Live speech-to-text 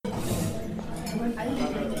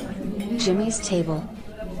Jimmy's Table.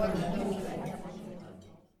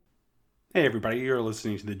 Hey everybody, you're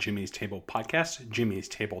listening to the Jimmy's Table podcast,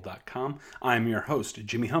 jimmystable.com. I'm your host,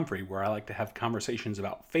 Jimmy Humphrey, where I like to have conversations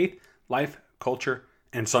about faith, life, culture,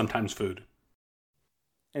 and sometimes food.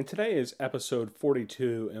 And today is episode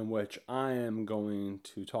 42, in which I am going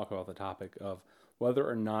to talk about the topic of whether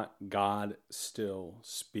or not God still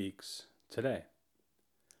speaks today.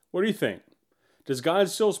 What do you think? Does God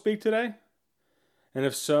still speak today? And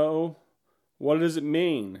if so, what does it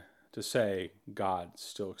mean to say God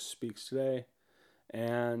still speaks today?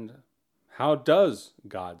 And how does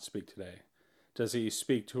God speak today? Does he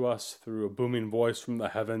speak to us through a booming voice from the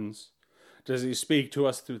heavens? Does he speak to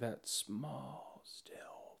us through that small,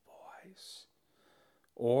 still voice?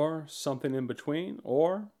 Or something in between?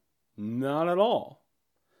 Or not at all?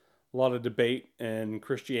 A lot of debate in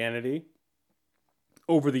Christianity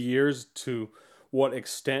over the years to what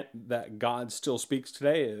extent that God still speaks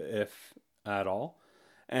today, if at all.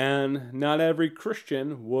 And not every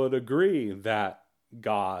Christian would agree that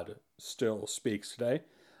God still speaks today.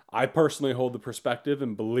 I personally hold the perspective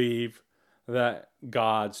and believe that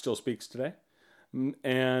God still speaks today.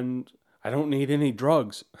 And I don't need any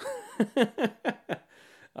drugs.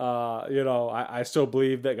 I still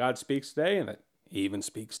believe that God speaks today and that he even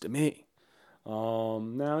speaks to me.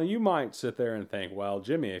 Now, you might sit there and think, well,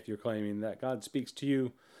 Jimmy, if you're claiming that God speaks to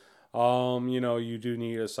you, you do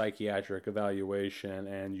need a psychiatric evaluation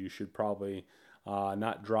and you should probably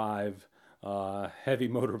not drive heavy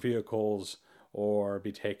motor vehicles or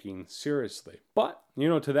be taken seriously. But,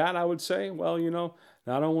 to that I would say, well,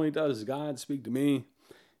 not only does God speak to me,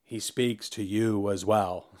 he speaks to you as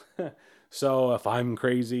well. So if I'm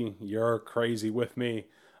crazy, you're crazy with me.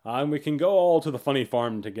 And we can go all to the funny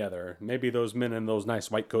farm together. Maybe those men in those nice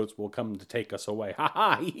white coats will come to take us away. Ha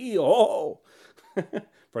ha, hee ho!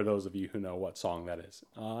 For those of you who know what song that is.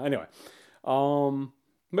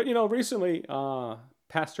 Recently,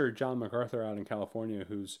 Pastor John MacArthur out in California,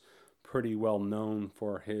 who's pretty well known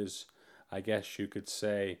for his, I guess you could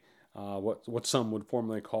say, what some would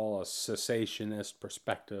formerly call a cessationist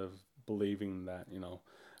perspective, believing that,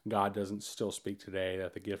 God doesn't still speak today,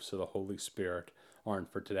 that the gifts of the Holy Spirit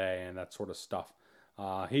aren't for today, and that sort of stuff.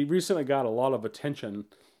 He recently got a lot of attention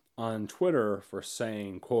on Twitter for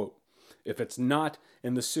saying, quote, "If it's not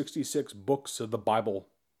in the 66 books of the Bible,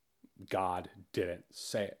 God didn't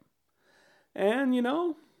say it." And,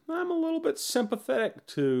 I'm a little bit sympathetic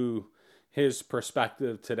to his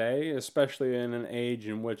perspective today, especially in an age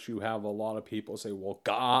in which you have a lot of people say, well,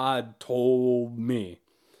 God told me.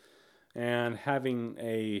 And having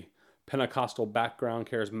a Pentecostal background,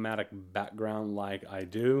 charismatic background like I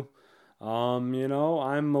do, I'm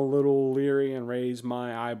a little leery and raise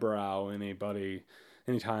my eyebrow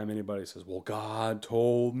anytime anybody says, well, God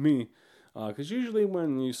told me. Because usually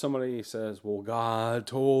when somebody says, well, God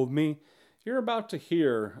told me, you're about to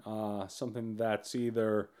hear something that's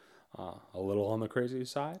either a little on the crazy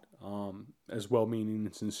side, as well-meaning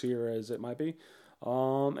and sincere as it might be,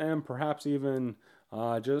 and perhaps even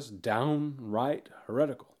just downright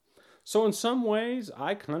heretical. So in some ways,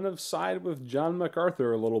 I kind of side with John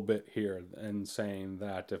MacArthur a little bit here and saying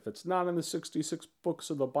that if it's not in the 66 books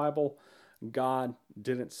of the Bible, God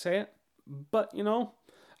didn't say it. But,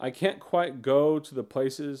 I can't quite go to the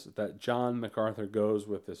places that John MacArthur goes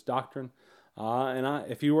with this doctrine.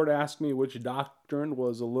 If you were to ask me which doctrine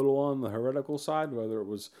was a little on the heretical side, whether it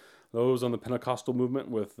was those on the Pentecostal movement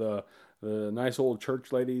with the nice old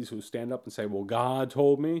church ladies who stand up and say, well, God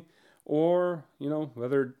told me, or,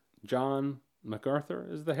 whether John MacArthur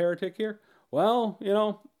is the heretic here, well,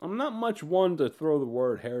 I'm not much one to throw the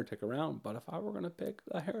word heretic around, but if I were going to pick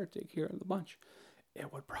a heretic here in the bunch,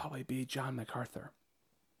 it would probably be John MacArthur.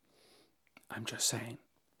 I'm just saying.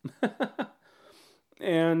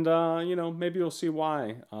 And, maybe you'll see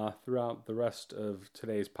why throughout the rest of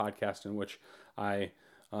today's podcast, in which I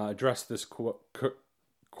address this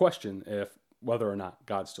question if whether or not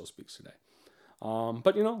God still speaks today.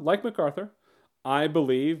 But, like MacArthur, I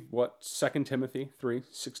believe what 2 Timothy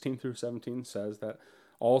 3:16 through 17 says, that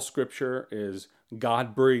all Scripture is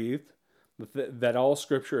God-breathed, that all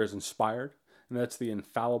Scripture is inspired, and that's the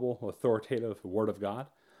infallible, authoritative Word of God,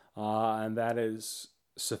 and that is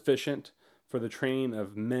sufficient for the training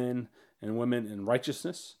of men and women in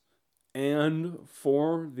righteousness and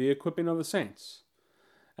for the equipping of the saints.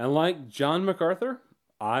 And like John MacArthur,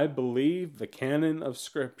 I believe the canon of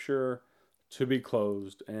Scripture to be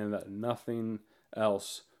closed and that nothing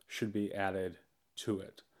else should be added to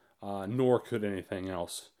it, nor could anything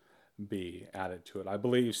else be added to it. I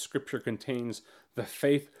believe Scripture contains the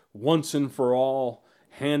faith once and for all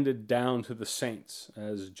handed down to the saints,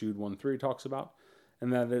 as Jude 1:3 talks about,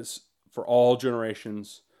 and that is for all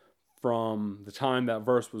generations from the time that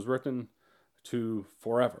verse was written to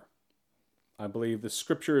forever. I believe the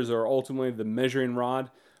scriptures are ultimately the measuring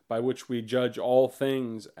rod by which we judge all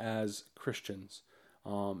things as Christians.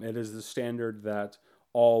 It is the standard that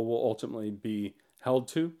all will ultimately be held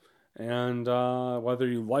to. And whether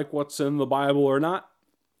you like what's in the Bible or not,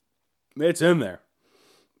 it's in there.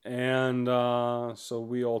 And so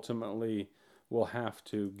we ultimately will have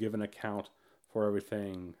to give an account for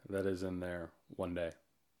everything that is in there one day.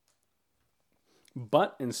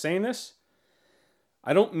 But in saying this,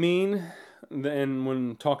 I don't mean, and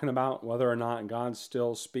when talking about whether or not God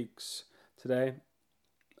still speaks today,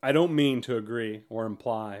 I don't mean to agree or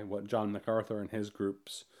imply what John MacArthur and his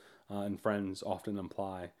groups and friends often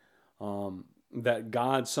imply, that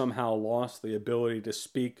God somehow lost the ability to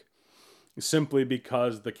speak simply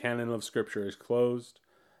because the canon of Scripture is closed,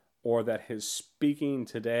 or that his speaking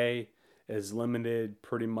today is limited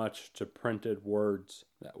pretty much to printed words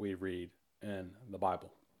that we read in the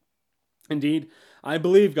Bible. Indeed, I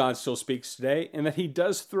believe God still speaks today, and that he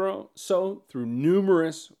does so through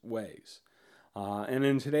numerous ways. And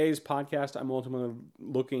in today's podcast, I'm ultimately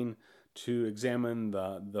looking to examine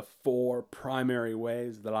the four primary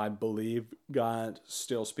ways that I believe God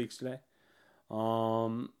still speaks today.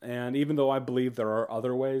 And even though I believe there are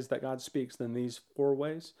other ways that God speaks than these four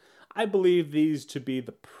ways, I believe these to be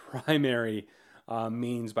the primary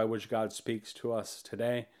means by which God speaks to us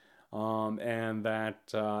today. And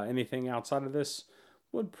that anything outside of this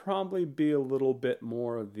would probably be a little bit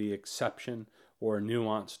more of the exception or a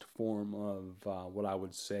nuanced form of what I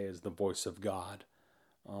would say is the voice of God.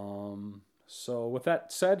 So with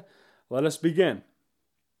that said, let us begin.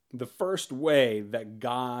 The first way that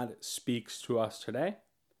God speaks to us today,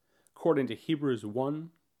 according to Hebrews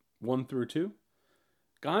 1:1-2,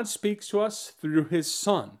 God speaks to us through his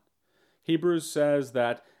Son. Hebrews says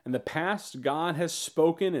that in the past, God has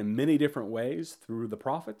spoken in many different ways through the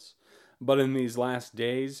prophets, but in these last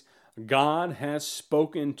days, God has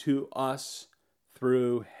spoken to us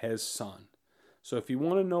through his Son. So if you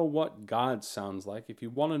want to know what God sounds like, if you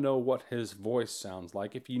want to know what his voice sounds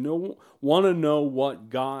like, if you want to know what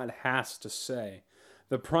God has to say,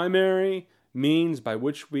 the primary means by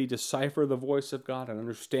which we decipher the voice of God and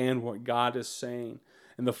understand what God is saying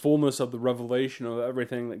and the fullness of the revelation of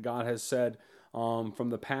everything that God has said from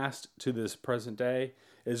the past to this present day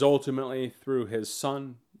is ultimately through his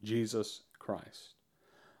Son, Jesus Christ.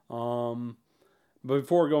 But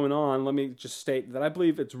before going on, let me just state that I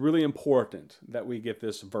believe it's really important that we get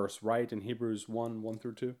this verse right in Hebrews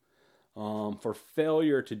 1:1-2. For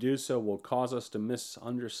failure to do so will cause us to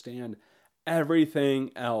misunderstand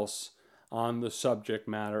everything else on the subject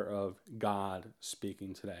matter of God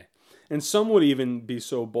speaking today. And some would even be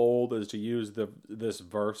so bold as to use this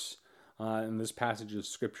verse in this passage of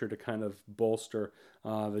Scripture to kind of bolster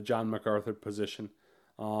the John MacArthur position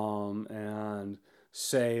and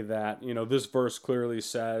say that, this verse clearly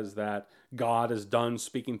says that God is done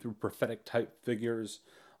speaking through prophetic type figures,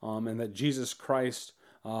 and that Jesus Christ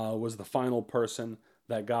was the final person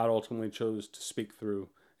that God ultimately chose to speak through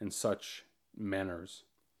in such manners.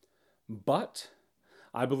 But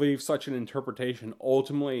I believe such an interpretation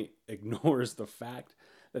ultimately ignores the fact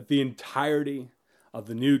that the entirety of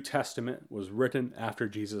the New Testament was written after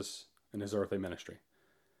Jesus and his earthly ministry,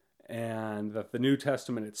 and that the New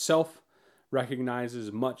Testament itself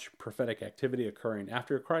recognizes much prophetic activity occurring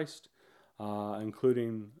after Christ,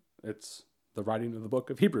 including the writing of the book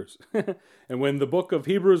of Hebrews. And when the book of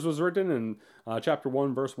Hebrews was written in chapter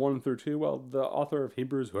 1, verse 1-2, well, the author of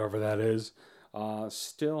Hebrews, whoever that is,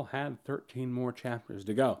 still had 13 more chapters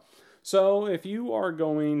to go. So if you are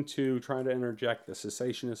going to try to interject the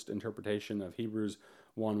cessationist interpretation of Hebrews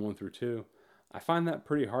 1:1-2, I find that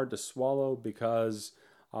pretty hard to swallow, because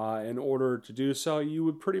in order to do so, you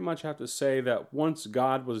would pretty much have to say that once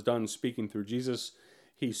God was done speaking through Jesus,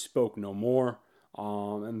 he spoke no more,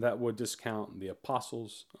 and that would discount the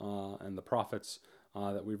apostles and the prophets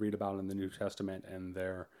that we read about in the New Testament and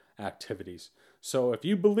their activities. So if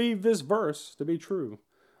you believe this verse to be true,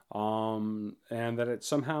 and that it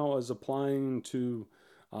somehow is applying to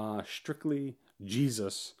strictly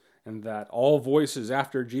Jesus, and that all voices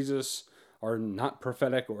after Jesus are not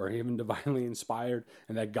prophetic or even divinely inspired,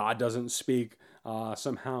 and that God doesn't speak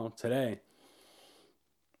somehow today,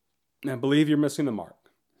 I believe you're missing the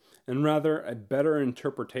mark. And rather, a better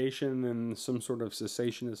interpretation than some sort of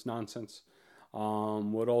cessationist nonsense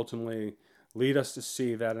would ultimately lead us to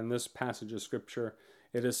see that in this passage of Scripture,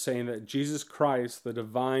 it is saying that Jesus Christ, the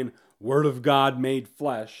divine Word of God made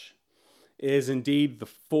flesh, is indeed the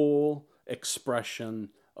full expression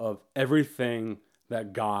of everything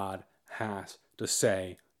that God has to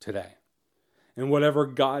say today. And whatever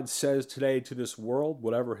God says today to this world,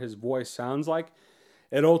 whatever his voice sounds like,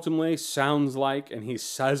 it ultimately sounds like, and he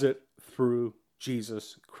says it through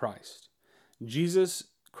Jesus Christ. Jesus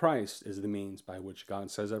Christ is the means by which God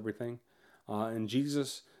says everything. And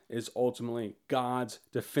Jesus is ultimately God's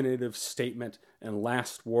definitive statement and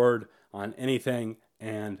last word on anything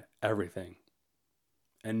and everything.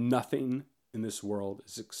 And nothing in this world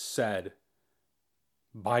is said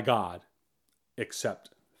by God except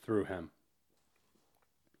through him.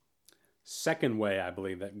 Second way I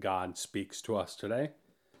believe that God speaks to us today.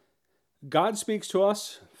 God speaks to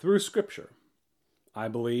us through Scripture. I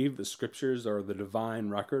believe the Scriptures are the divine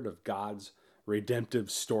record of God's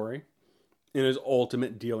redemptive story in his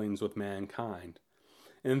ultimate dealings with mankind.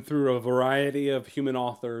 And through a variety of human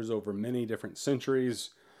authors over many different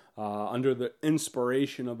centuries, under the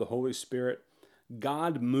inspiration of the Holy Spirit,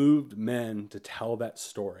 God moved men to tell that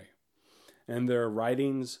story. And their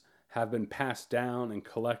writings have been passed down and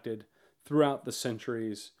collected throughout the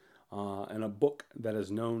centuries in a book that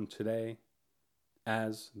is known today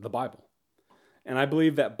as the Bible. And I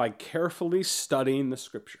believe that by carefully studying the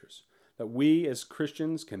Scriptures, that we as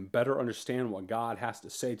Christians can better understand what God has to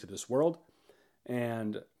say to this world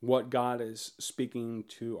and what God is speaking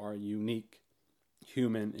to our unique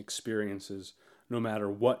human experiences, no matter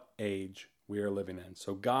what age we are living in.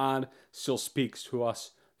 So God still speaks to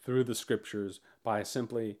us through the Scriptures by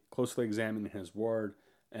simply closely examining his word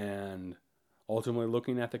and ultimately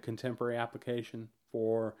looking at the contemporary application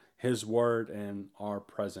for his word in our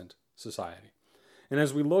present society. And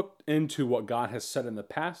as we look into what God has said in the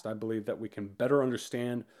past, I believe that we can better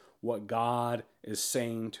understand what God is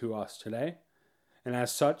saying to us today. And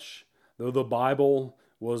as such, though the Bible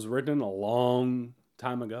was written a long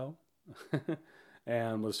time ago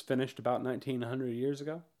and was finished about 1900 years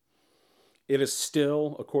ago, it is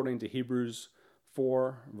still, according to Hebrews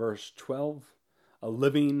 4, verse 12, a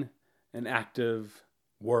living and active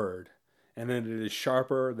word. And that it is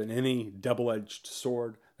sharper than any double-edged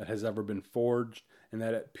sword that has ever been forged, and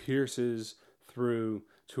that it pierces through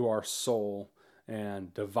to our soul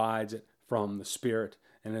and divides it from the spirit,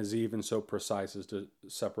 and is even so precise as to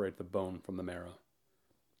separate the bone from the marrow.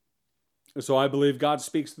 So I believe God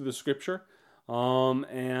speaks through the Scripture,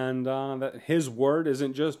 and that his word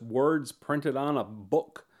isn't just words printed on a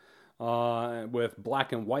book with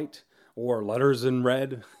black and white or letters in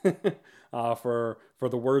red for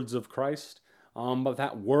the words of Christ, but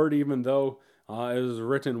that word, even though it was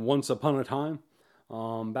written once upon a time,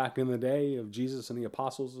 back in the day of Jesus and the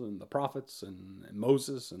apostles and the prophets and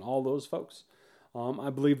Moses and all those folks, I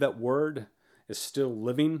believe that word is still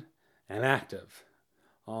living and active.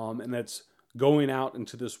 And it's going out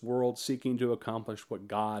into this world seeking to accomplish what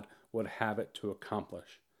God would have it to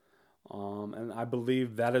accomplish. And I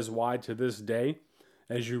believe that is why to this day,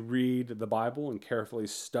 as you read the Bible and carefully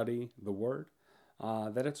study the Word,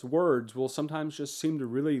 that its words will sometimes just seem to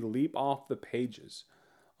really leap off the pages.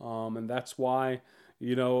 And that's why,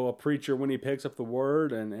 a preacher, when he picks up the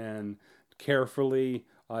Word and carefully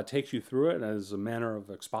takes you through it as a manner of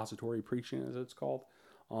expository preaching, as it's called,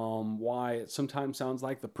 why it sometimes sounds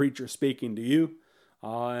like the preacher speaking to you.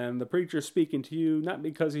 And the preacher speaking to you, not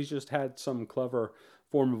because he's just had some clever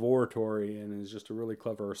form of oratory and is just a really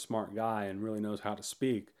clever, smart guy and really knows how to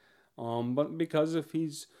speak, but because if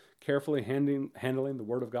he's carefully handling the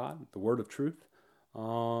Word of God, the Word of truth,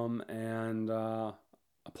 and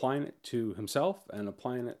applying it to himself and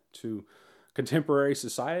applying it to contemporary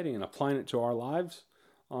society and applying it to our lives,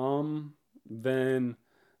 then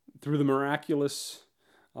through the miraculous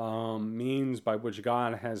means by which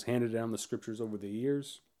God has handed down the Scriptures over the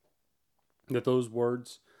years, that those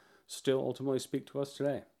words still ultimately speak to us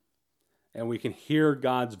today. And we can hear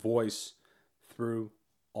God's voice through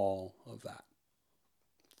all of that.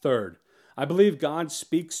 Third, I believe God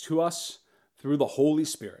speaks to us through the Holy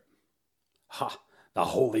Spirit. The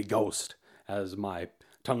Holy Ghost, as my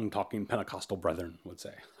tongue-talking Pentecostal brethren would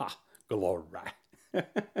say. Glory.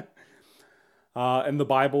 In the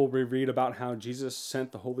Bible, we read about how Jesus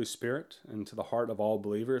sent the Holy Spirit into the heart of all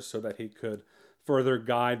believers so that he could further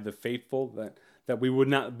guide the faithful, that we would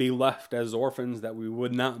not be left as orphans, that we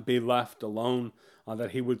would not be left alone,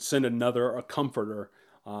 that he would send a comforter,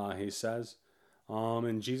 he says.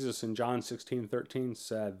 And Jesus in John 16:13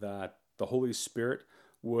 said that the Holy Spirit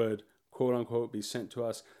would, quote unquote, be sent to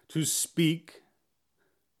us to speak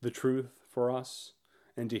the truth for us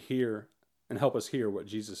and to hear and help us hear what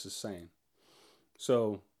Jesus is saying.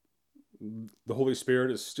 So the Holy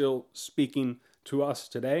Spirit is still speaking to us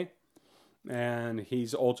today, and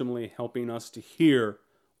he's ultimately helping us to hear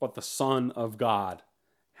what the Son of God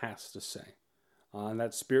has to say. And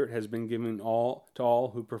that Spirit has been given to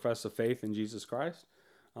all who profess a faith in Jesus Christ,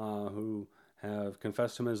 who have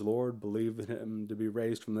confessed Him as Lord, believed Him to be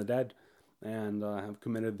raised from the dead, and have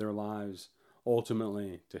committed their lives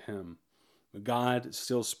ultimately to Him. But God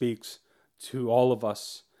still speaks to all of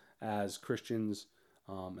us as Christians.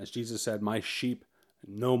 As Jesus said, "My sheep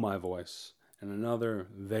know my voice, and another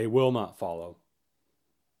they will not follow."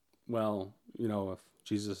 Well, if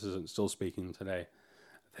Jesus isn't still speaking today,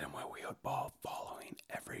 then we would be following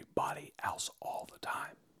everybody else all the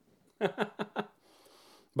time.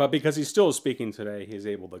 But because He's still speaking today, He's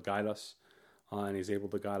able to guide us, and He's able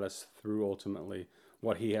to guide us through ultimately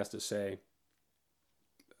what He has to say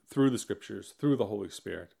through the Scriptures, through the Holy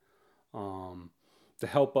Spirit, to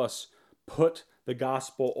help us put the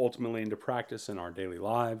gospel ultimately into practice in our daily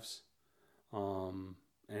lives,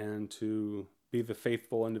 and to be the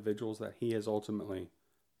faithful individuals that He has ultimately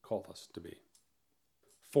called us to be.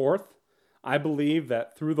 Fourth, I believe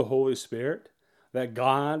that through the Holy Spirit, that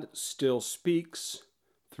God still speaks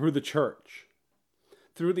through the church.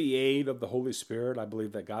 Through the aid of the Holy Spirit, I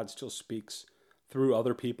believe that God still speaks through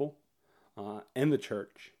other people in the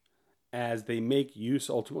church as they make use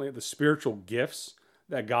ultimately of the spiritual gifts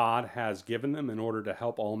that God has given them in order to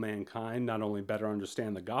help all mankind not only better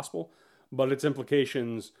understand the gospel, but its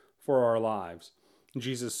implications for our lives.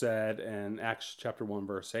 Jesus said in Acts chapter 1,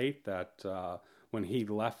 verse 8, that when He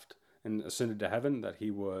left and ascended to heaven, that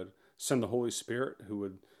He would send the Holy Spirit who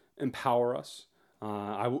would empower us.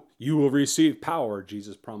 You will receive power,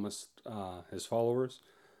 Jesus promised His followers,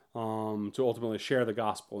 to ultimately share the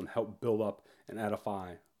gospel and help build up and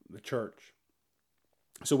edify the church.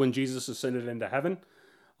 So when Jesus ascended into heaven,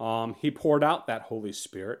 He poured out that Holy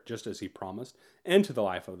Spirit, just as He promised, into the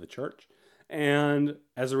life of the church. And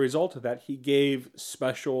as a result of that, He gave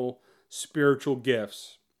special spiritual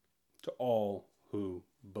gifts to all who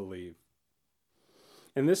believe.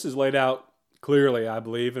 And this is laid out clearly, I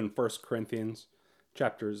believe, in 1 Corinthians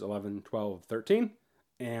chapters 11, 12, 13,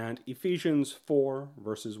 and Ephesians 4,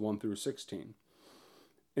 verses 1 through 16,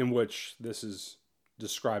 in which this is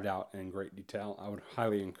described out in great detail. I would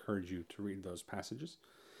highly encourage you to read those passages,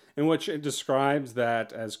 in which it describes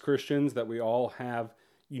that as Christians that we all have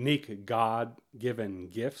unique God-given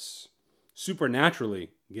gifts,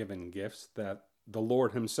 supernaturally given gifts that the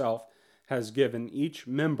Lord Himself has given each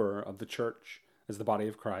member of the church as the body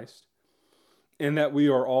of Christ, and that we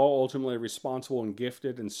are all ultimately responsible and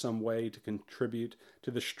gifted in some way to contribute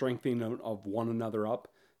to the strengthening of one another up,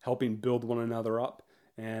 helping build one another up,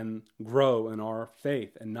 and grow in our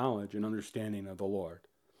faith and knowledge and understanding of the Lord.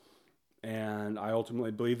 And I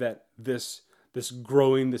ultimately believe that this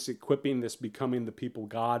growing, this equipping, this becoming the people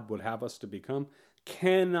God would have us to become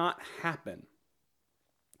cannot happen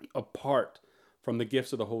apart from the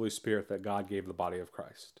gifts of the Holy Spirit that God gave the body of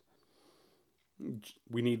Christ.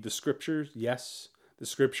 We need the Scriptures. Yes, the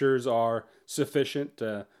Scriptures are sufficient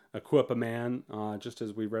to equip a man, just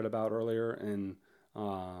as we read about earlier in,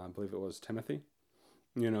 I believe it was Timothy,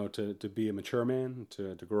 to be a mature man,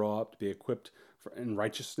 to grow up, to be equipped in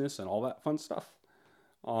righteousness and all that fun stuff.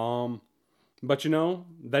 But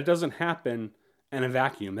that doesn't happen in a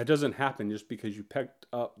vacuum. That doesn't happen just because you picked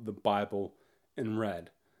up the Bible and read.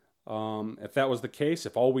 If that was the case,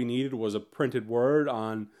 if all we needed was a printed word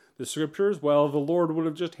on the Scriptures, well, the Lord would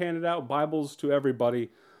have just handed out Bibles to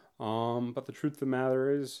everybody. But the truth of the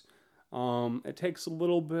matter is, it takes a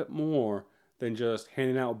little bit more than just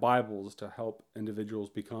handing out Bibles to help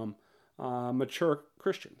individuals become mature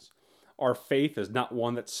Christians. Our faith is not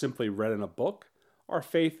one that's simply read in a book. Our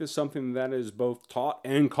faith is something that is both taught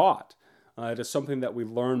and caught. It is something that we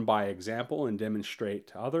learn by example and demonstrate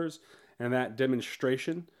to others. And that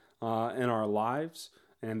demonstration in our lives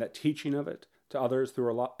and that teaching of it to others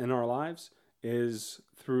in our lives is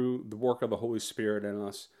through the work of the Holy Spirit in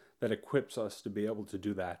us that equips us to be able to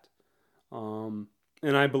do that. And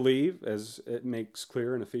I believe, as it makes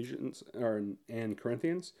clear in Ephesians and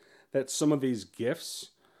Corinthians, that some of these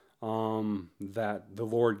gifts that the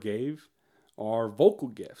Lord gave are vocal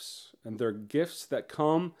gifts, and they're gifts that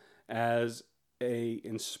come as a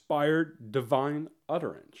inspired divine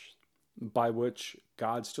utterance by which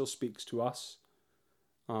God still speaks to us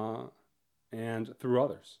and through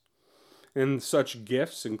others. And such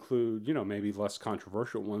gifts include, maybe less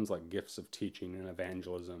controversial ones like gifts of teaching and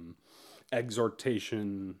evangelism,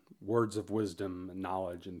 exhortation, words of wisdom and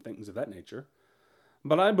knowledge, and things of that nature.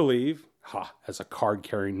 But I believe, as a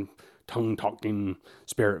card-carrying, tongue-talking,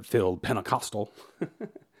 spirit-filled Pentecostal,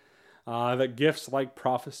 that gifts like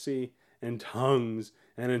prophecy and tongues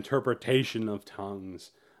and interpretation of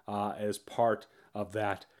tongues is part of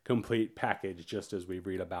that complete package, just as we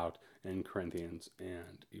read about in Corinthians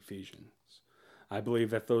and Ephesians. I believe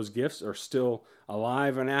that those gifts are still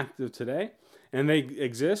alive and active today, and they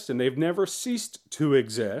exist, and they've never ceased to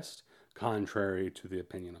exist, contrary to the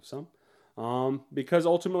opinion of some, because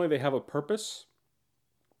ultimately they have a purpose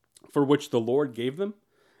for which the Lord gave them,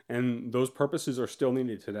 and those purposes are still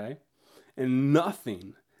needed today. And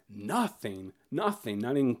nothing, not even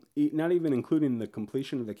including the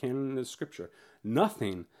completion of the canon of Scripture,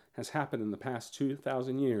 nothing has happened in the past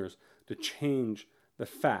 2,000 years to change the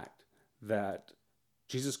fact that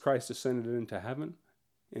Jesus Christ ascended into heaven,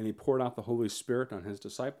 and he poured out the Holy Spirit on his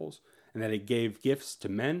disciples, and that he gave gifts to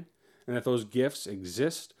men, and that those gifts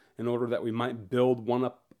exist in order that we might build one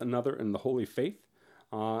up another in the holy faith,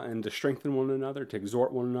 and to strengthen one another, to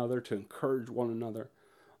exhort one another, to encourage one another,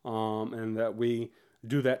 and that we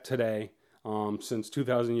do that today since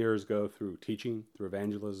 2,000 years ago through teaching, through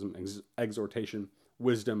evangelism, exhortation,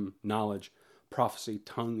 wisdom, knowledge, prophecy,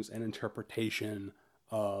 tongues, and interpretation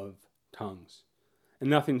of tongues. And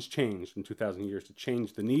nothing's changed in 2,000 years to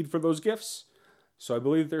change the need for those gifts. So I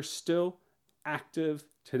believe they're still active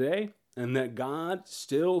today, and that God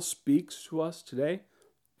still speaks to us today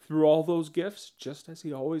through all those gifts, just as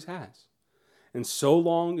he always has. And so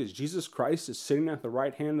long as Jesus Christ is sitting at the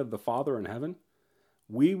right hand of the Father in heaven,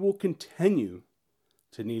 we will continue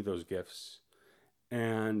to need those gifts.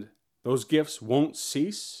 And those gifts won't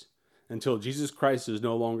cease until Jesus Christ is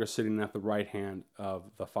no longer sitting at the right hand of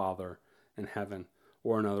the Father in heaven,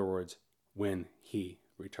 or in other words, when he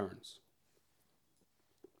returns.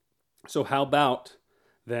 So how about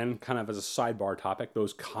then, kind of as a sidebar topic,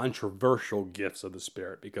 those controversial gifts of the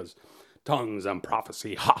Spirit, because tongues and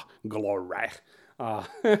prophecy, glory.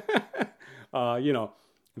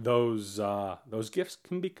 Those gifts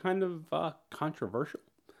can be kind of controversial.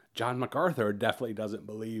 John MacArthur definitely doesn't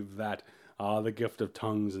believe that the gift of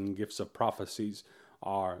tongues and gifts of prophecies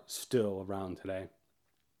are still around today.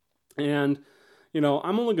 And,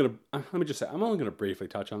 I'm only going to briefly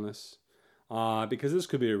touch on this because this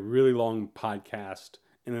could be a really long podcast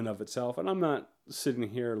in and of itself. And I'm not sitting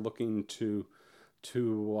here looking to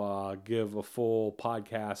give a full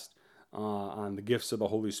podcast on the gifts of the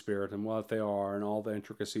Holy Spirit and what they are and all the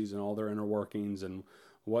intricacies and all their inner workings and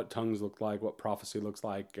what tongues look like, what prophecy looks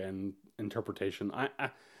like, and interpretation.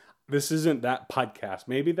 This isn't that podcast.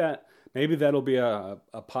 Maybe that'll be a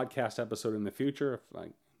podcast episode in the future if I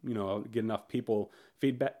get enough people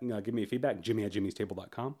feedback. Give me feedback.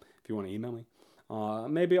 Jimmy@jimmystable.com if you want to email me.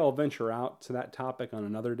 Maybe I'll venture out to that topic on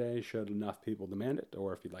another day should enough people demand it,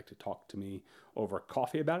 or if you'd like to talk to me over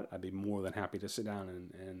coffee about it, I'd be more than happy to sit down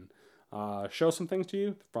and show some things to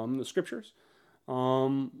you from the Scriptures.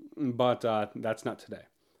 But that's not today.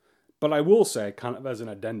 But I will say, kind of as an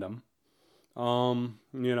addendum, to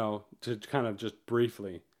kind of just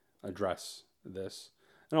briefly address this.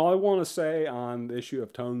 And all I want to say on the issue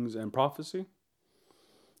of tongues and prophecy,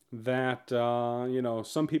 that,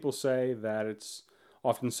 some people say that it's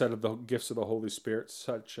often said of the gifts of the Holy Spirit,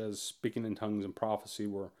 such as speaking in tongues and prophecy,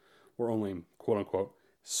 were only, quote-unquote,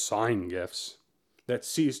 sign gifts that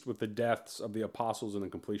ceased with the deaths of the apostles and the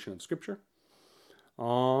completion of Scripture.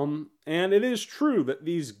 And it is true that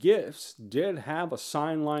these gifts did have a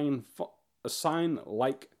sign-like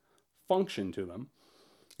function to them.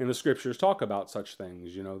 And the Scriptures talk about such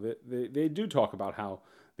things. They do talk about how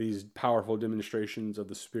these powerful demonstrations of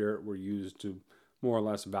the Spirit were used to more or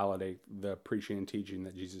less validate the preaching and teaching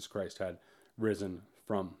that Jesus Christ had risen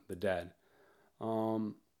from the dead.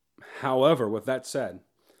 However, with that said,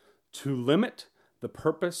 to limit the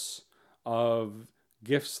purpose of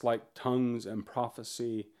gifts like tongues and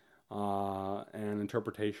prophecy and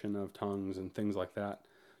interpretation of tongues and things like that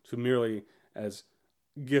to merely as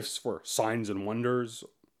gifts for signs and wonders,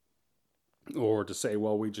 or to say,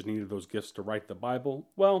 well, we just needed those gifts to write the Bible.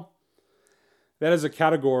 Well, that is a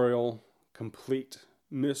categorical, complete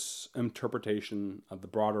misinterpretation of the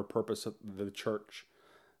broader purpose of the church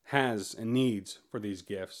has and needs for these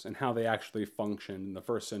gifts and how they actually functioned in the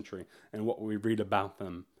first century and what we read about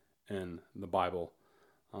them in the Bible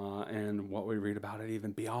and what we read about it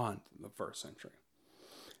even beyond the first century.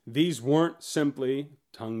 These weren't simply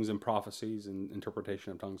tongues and prophecies and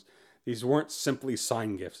interpretation of tongues. These weren't simply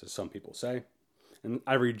sign gifts, as some people say. And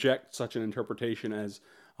I reject such an interpretation as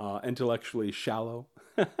intellectually shallow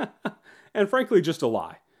and frankly just a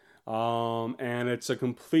lie. And it's a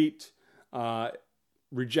complete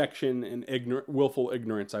rejection and willful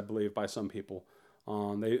ignorance, I believe, by some people.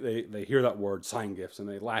 They hear that word, sign gifts, and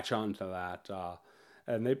they latch on to that.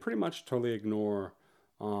 And they pretty much totally ignore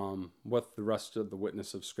what the rest of the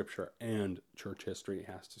witness of Scripture and church history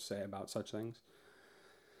has to say about such things.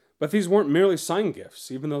 But these weren't merely sign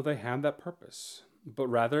gifts, even though they had that purpose. But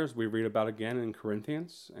rather, as we read about again in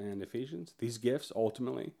Corinthians and Ephesians, these gifts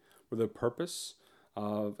ultimately were the purpose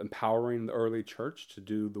of empowering the early church to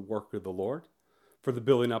do the work of the Lord, for the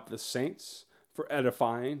building up of the saints, for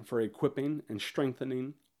edifying, for equipping, and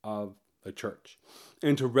strengthening of the church.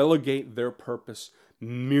 And to relegate their purpose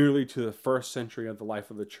merely to the first century of the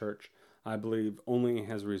life of the church, I believe only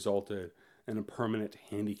has resulted in a permanent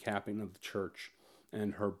handicapping of the church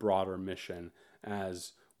and her broader mission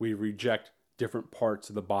as we reject different parts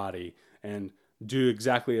of the body and do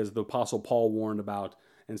exactly as the Apostle Paul warned about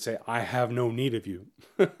and say, I have no need of you.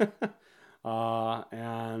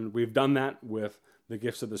 And we've done that with the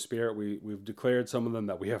gifts of the Spirit. We've declared some of them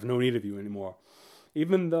that we have no need of you anymore,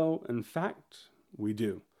 even though, in fact, we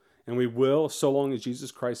do. And we will, so long as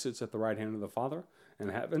Jesus Christ sits at the right hand of the Father in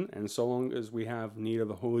heaven, and so long as we have need of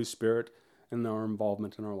the Holy Spirit and our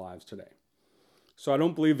involvement in our lives today. So I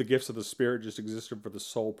don't believe the gifts of the Spirit just existed for the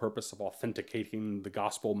sole purpose of authenticating the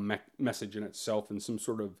gospel message in itself in some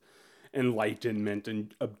sort of enlightenment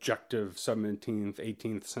and objective 17th,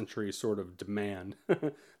 18th century sort of demand,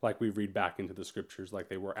 like we read back into the scriptures, like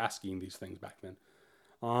they were asking these things back then.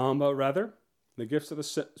 But rather, the gifts of the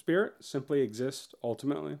Spirit simply exist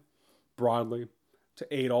ultimately, broadly, to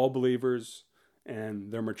aid all believers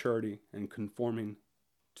and their maturity and conforming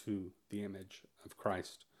to the image of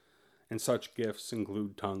Christ. And such gifts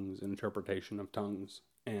include tongues, interpretation of tongues,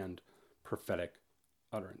 and prophetic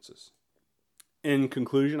utterances. In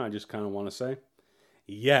conclusion, I just kind of want to say,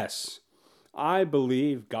 yes, I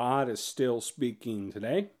believe God is still speaking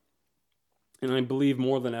today. And I believe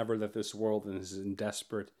more than ever that this world is in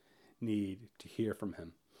desperate need to hear from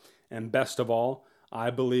him. And best of all, I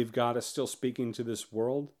believe God is still speaking to this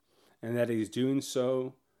world and that he's doing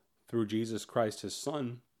so through Jesus Christ, his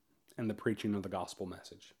Son, and the preaching of the gospel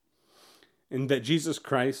message. And that Jesus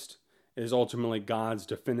Christ is ultimately God's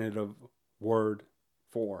definitive word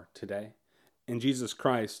for today. And Jesus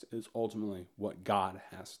Christ is ultimately what God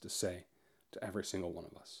has to say to every single one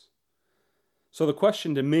of us. So the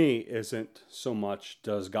question to me isn't so much,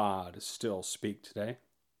 does God still speak today?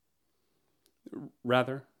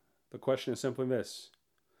 Rather, the question is simply this: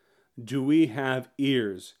 do we have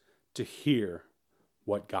ears to hear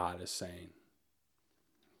what God is saying?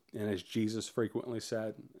 And as Jesus frequently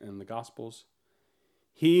said in the Gospels,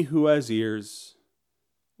 he who has ears,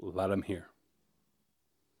 let him hear.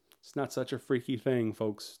 It's not such a freaky thing,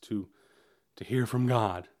 folks, to hear from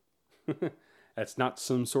God. That's not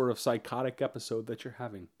some sort of psychotic episode that you're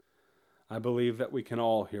having. I believe that we can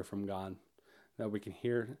all hear from God, that we can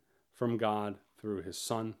hear from God through his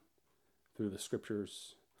Son, through the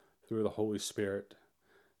scriptures, through the Holy Spirit,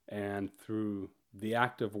 and through the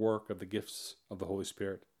active work of the gifts of the Holy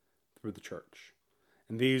Spirit through the church.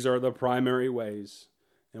 And these are the primary ways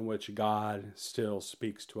in which God still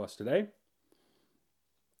speaks to us today.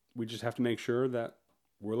 We just have to make sure that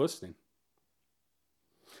we're listening.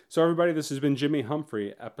 So everybody, this has been Jimmy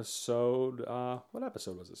Humphrey, what episode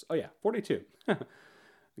was this? 42.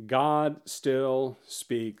 God still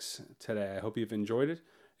speaks today. I hope you've enjoyed it.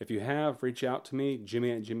 If you have, reach out to me,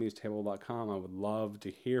 jimmy@jimmystable.com. I would love to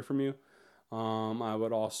hear from you. I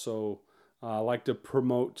would also like to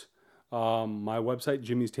promote my website,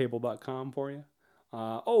 jimmystable.com, for you.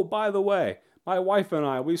 By the way, my wife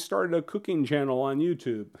and we started a cooking channel on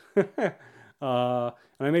YouTube.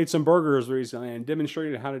 And I made some burgers recently and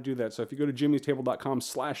demonstrated how to do that. So if you go to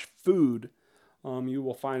jimmystable.com/food, you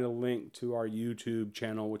will find a link to our YouTube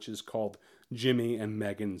channel, which is called Jimmy and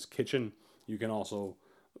Megan's Kitchen. You can also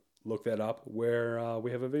look that up, where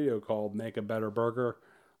we have a video called Make a Better Burger.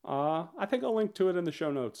 I think I'll link to it in the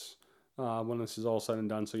show notes when this is all said and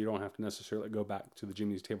done, so you don't have to necessarily go back to the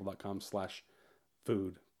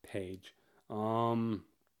jimmystable.com/food page. But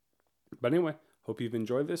anyway, hope you've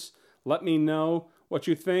enjoyed this. Let me know what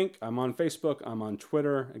you think. I'm on Facebook. I'm on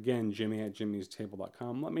Twitter. Again,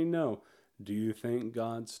 jimmy@jimmystable.com. Let me know. Do you think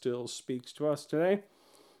God still speaks to us today?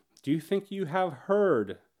 Do you think you have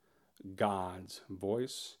heard God's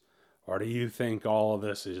voice? Or do you think all of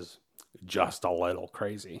this is just a little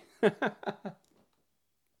crazy?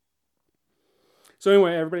 So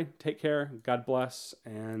anyway, everybody, take care. God bless.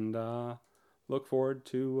 And look forward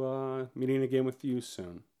to meeting again with you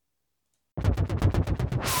soon.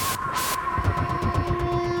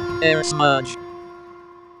 Air Smudge.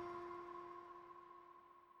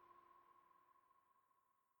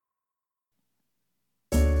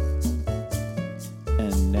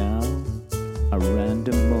 And now, a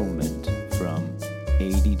random moment from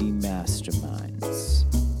ADD Masterminds.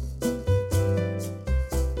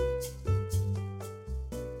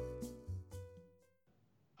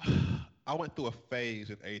 I went through a phase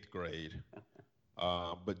in 8th grade,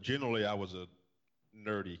 but generally I was a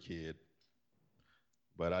nerdy kid.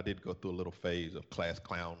 But I did go through a little phase of class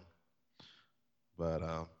clown. But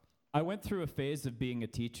I went through a phase of being a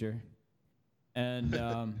teacher, and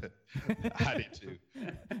I did too.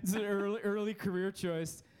 It's an early career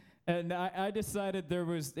choice, and I decided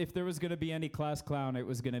if there was going to be any class clown, it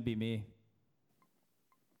was going to be me.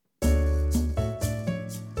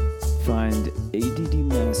 Find ADD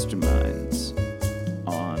Masterminds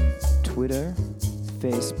on Twitter,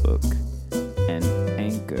 Facebook, and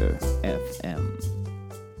Anchor FM.